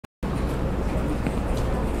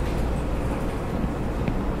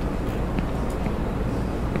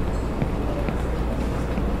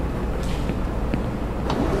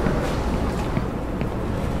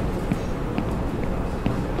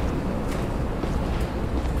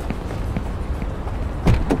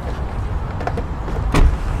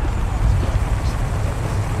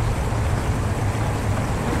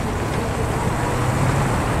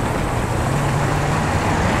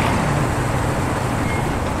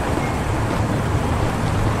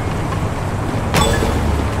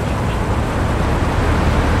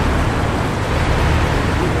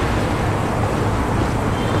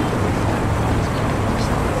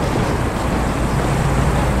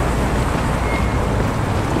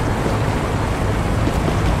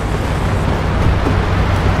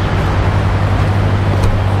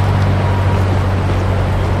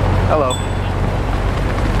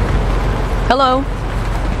Hello.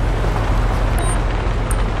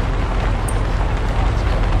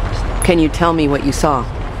 Can you tell me what you saw?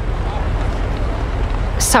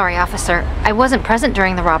 Sorry, officer. I wasn't present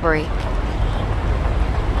during the robbery.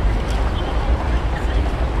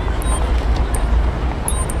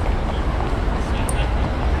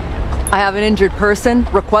 I have an injured person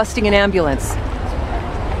requesting an ambulance.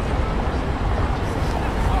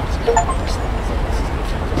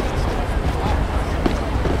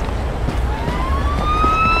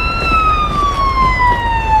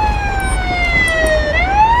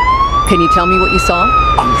 Can you tell me what you saw?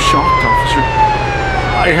 I'm shocked, officer.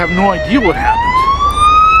 I have no idea what happened.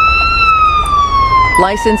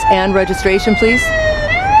 License and registration, please.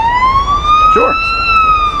 Sure.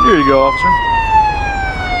 Here you go, officer.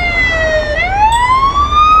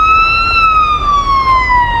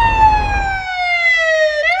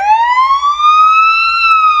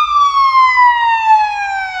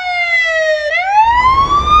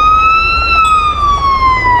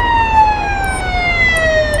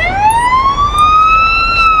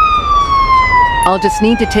 I'll just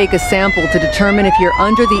need to take a sample to determine if you're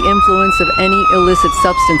under the influence of any illicit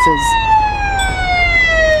substances.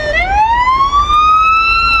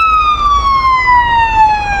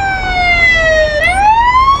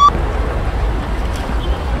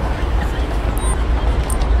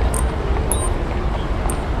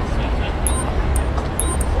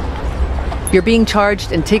 You're being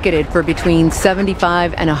charged and ticketed for between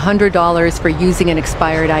 $75 and $100 for using an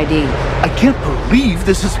expired ID. I can't believe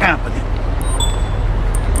this is happening.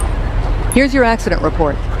 Here's your accident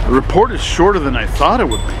report. The report is shorter than I thought it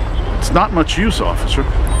would be. It's not much use, officer.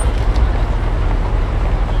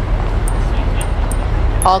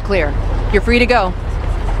 All clear. You're free to go.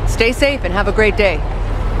 Stay safe and have a great day.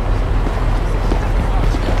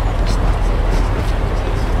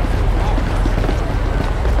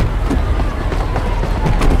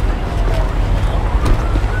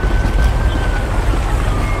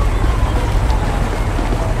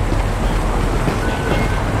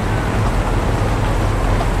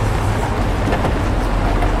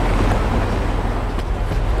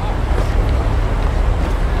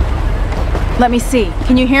 Let me see.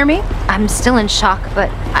 Can you hear me? I'm still in shock,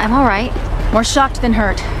 but I'm all right. More shocked than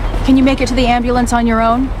hurt. Can you make it to the ambulance on your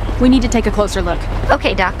own? We need to take a closer look.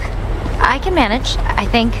 Okay, Doc. I can manage, I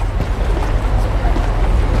think.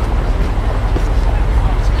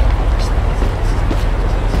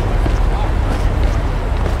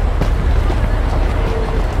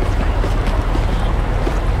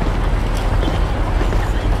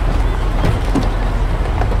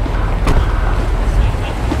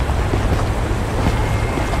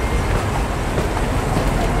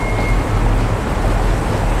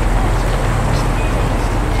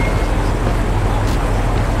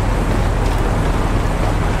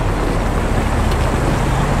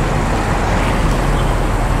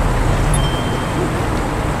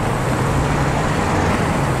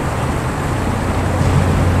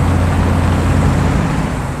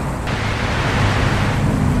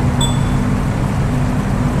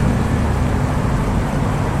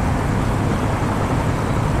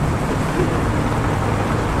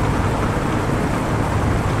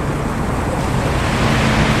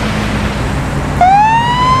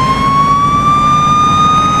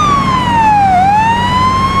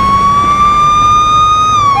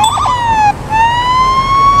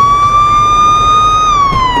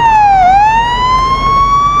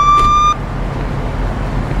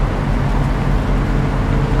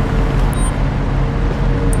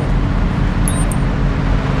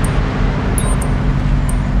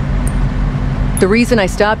 The reason I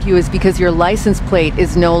stopped you is because your license plate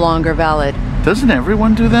is no longer valid. Doesn't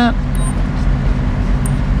everyone do that?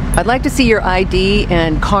 I'd like to see your ID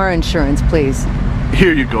and car insurance, please.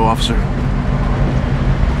 Here you go, officer.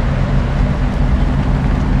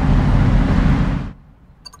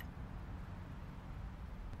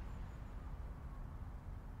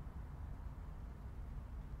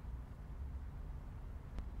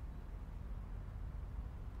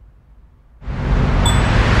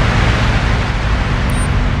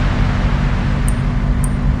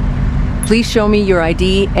 Please show me your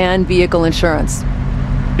ID and vehicle insurance.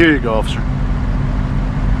 Here you go, officer.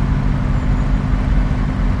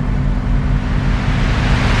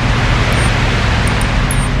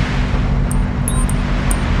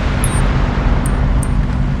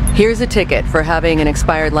 Here's a ticket for having an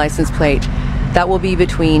expired license plate. That will be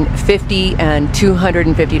between $50 and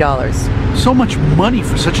 $250. So much money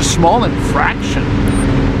for such a small infraction.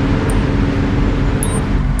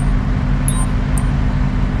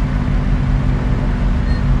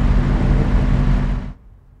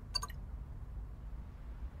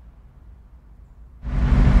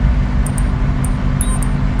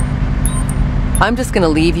 I'm just gonna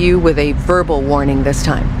leave you with a verbal warning this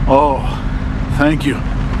time. Oh, thank you.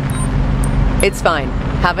 It's fine.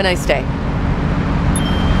 Have a nice day.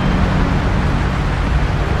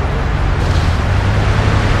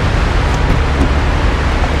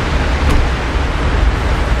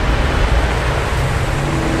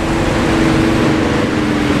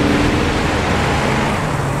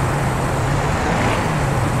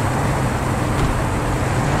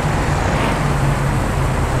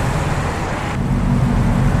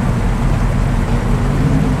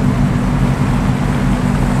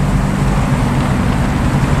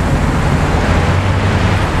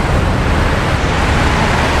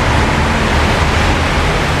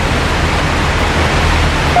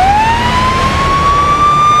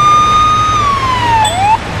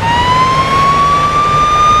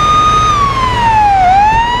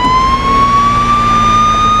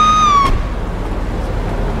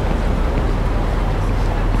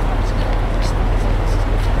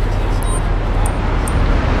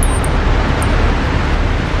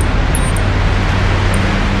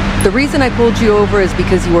 The reason I pulled you over is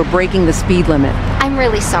because you were breaking the speed limit. I'm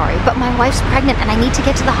really sorry, but my wife's pregnant and I need to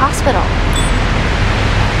get to the hospital.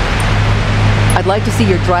 I'd like to see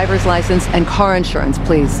your driver's license and car insurance,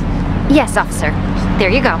 please. Yes, officer. There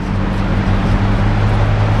you go.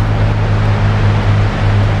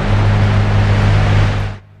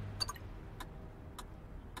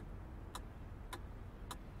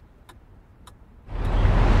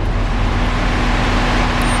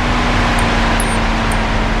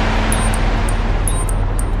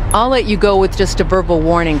 I'll let you go with just a verbal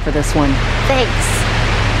warning for this one. Thanks.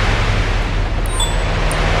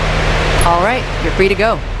 All right, you're free to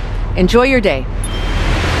go. Enjoy your day.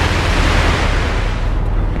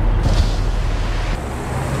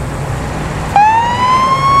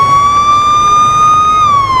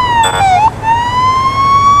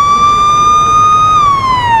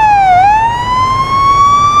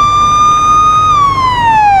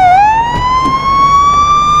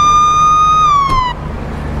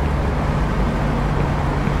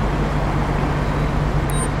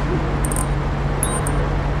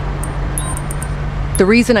 The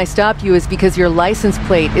reason I stopped you is because your license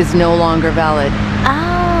plate is no longer valid.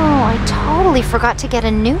 Oh, I totally forgot to get a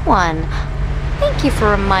new one. Thank you for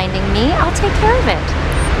reminding me. I'll take care of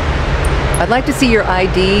it. I'd like to see your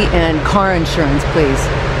ID and car insurance,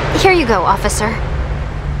 please. Here you go, officer.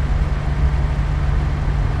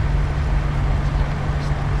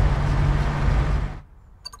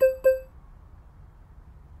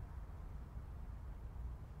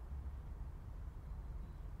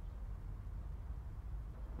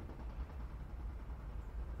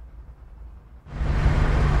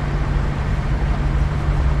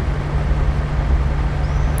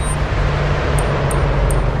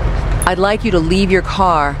 I'd like you to leave your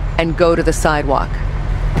car and go to the sidewalk.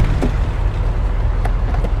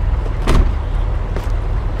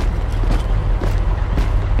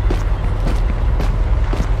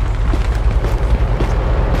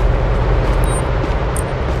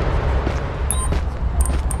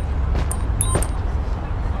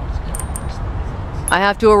 I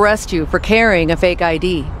have to arrest you for carrying a fake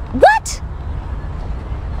ID. What?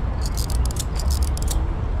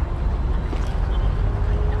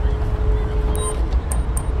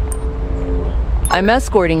 I'm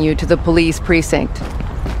escorting you to the police precinct.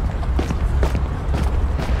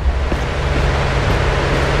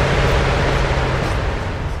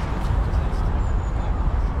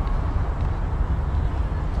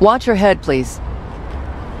 Watch your head, please.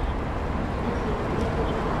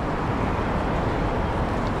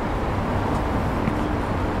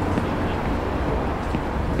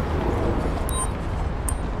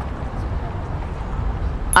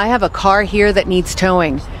 I have a car here that needs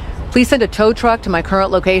towing. Please send a tow truck to my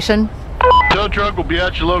current location. Tow truck will be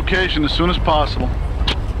at your location as soon as possible.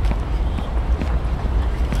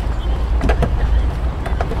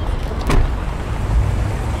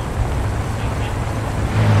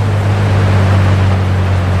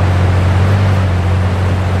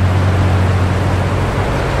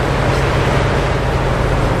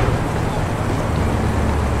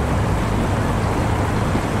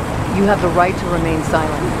 You have the right to remain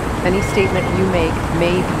silent. Any statement you make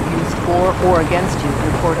may be used for or against you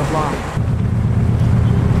in a court of law.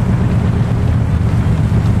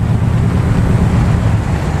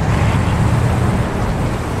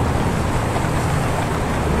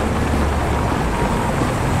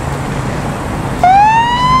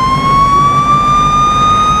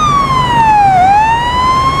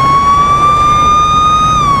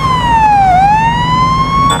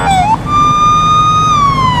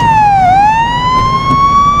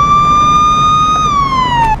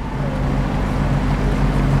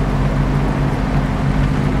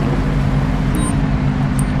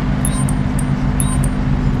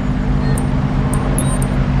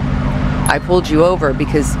 I pulled you over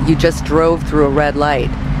because you just drove through a red light.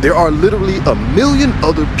 There are literally a million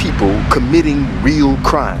other people committing real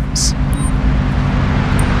crimes.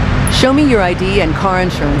 Show me your ID and car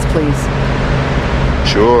insurance, please.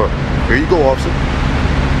 Sure. Here you go, officer.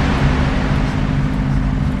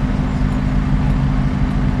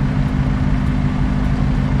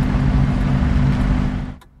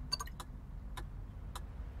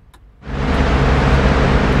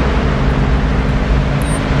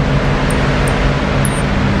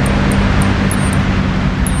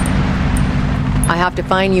 I have to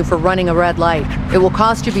fine you for running a red light. It will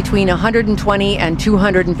cost you between $120 and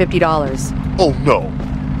 $250. Oh no,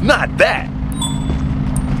 not that.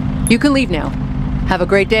 You can leave now. Have a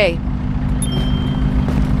great day.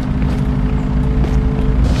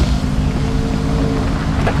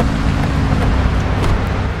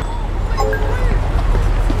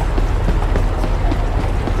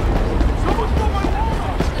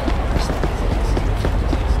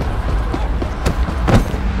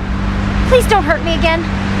 Please don't hurt me again.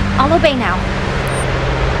 I'll obey now.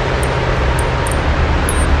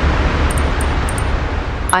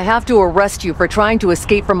 I have to arrest you for trying to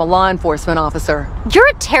escape from a law enforcement officer. You're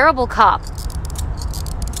a terrible cop.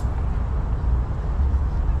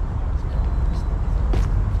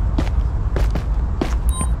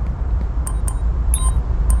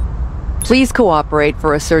 Please cooperate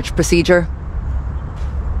for a search procedure.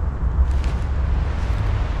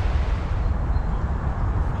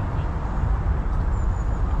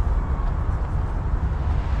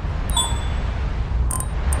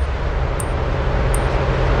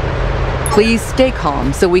 Please stay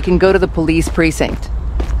calm so we can go to the police precinct.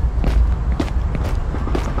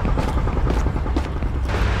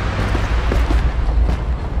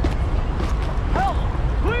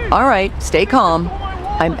 All right, stay calm.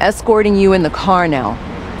 I'm escorting you in the car now.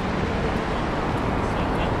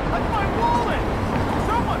 That's my wallet!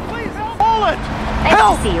 Someone, please help! Wallet!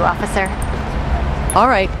 Nice to see you, officer. All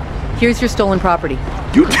right, here's your stolen property.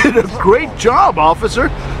 You did a great job, officer.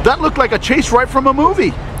 That looked like a chase right from a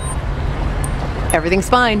movie. Everything's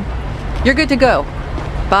fine. You're good to go.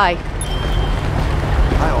 Bye.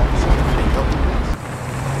 Hi, officer. Can you help me,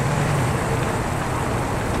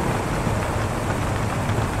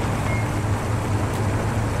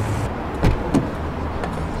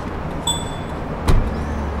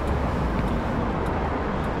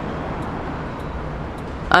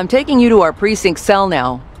 please? I'm taking you to our precinct cell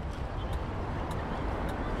now.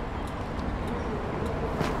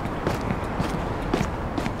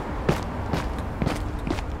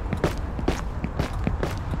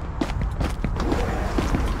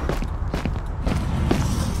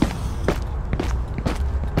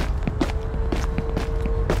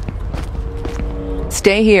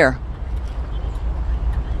 Stay here.